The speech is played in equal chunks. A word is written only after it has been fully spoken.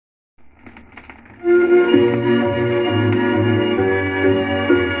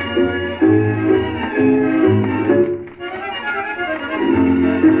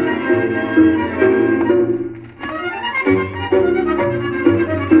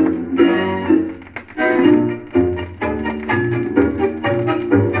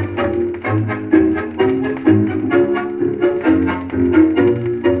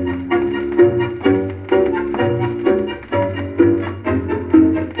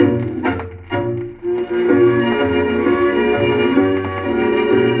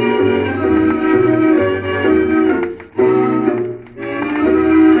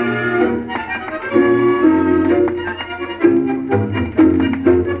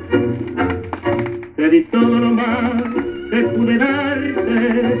siempre pude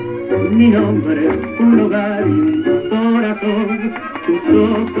darte mi nombre, un hogar y un corazón. Tus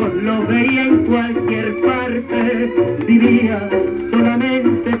ojos los veía en cualquier parte, vivía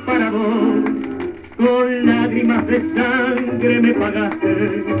solamente para vos. Con lágrimas de sangre me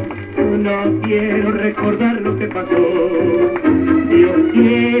pagaste, no quiero recordar lo que pasó. Dios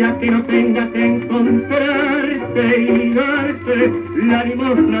quiera que no tenga que encontrarte y darte la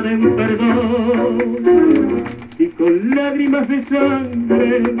limosna de un perdón. Y con lágrimas de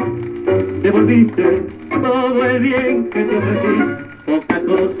sangre devolviste todo el bien que te ofrecí. Poca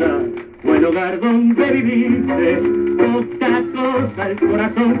cosa fue el hogar donde viviste, poca cosa el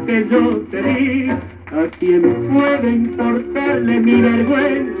corazón que yo te di. ¿A quién puede importarle mi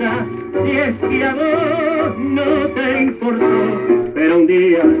vergüenza si es que a vos no te importó? Pero un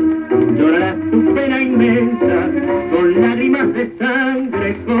día llorarás tu pena inmensa con lágrimas de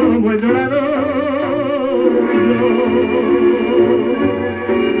sangre como el llorador.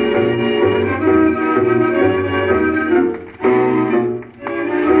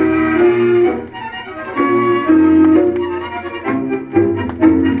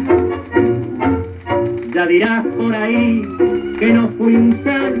 Ya dirás por ahí que no fui un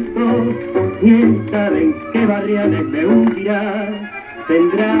santo, quién sabe en qué barriales me hundirá.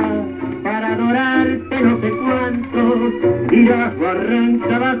 Tendrá para adorarte no sé cuánto, irás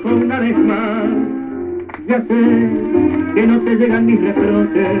barranca abajo una vez más. Ya sé que no te llegan mis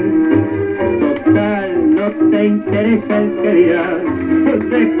reproches, total no te interesa el que dirás.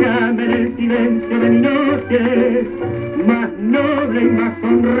 Déjame en el silencio de mi noche, más noble y más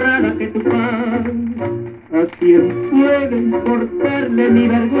honrada que tu paz. ¿A quién puede importarle mi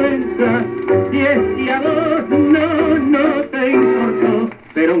vergüenza si es que a vos no te importó?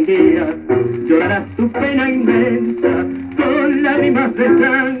 Pero un día llorarás tu pena inmensa con lágrimas de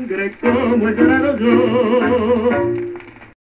sangre como he llorado yo.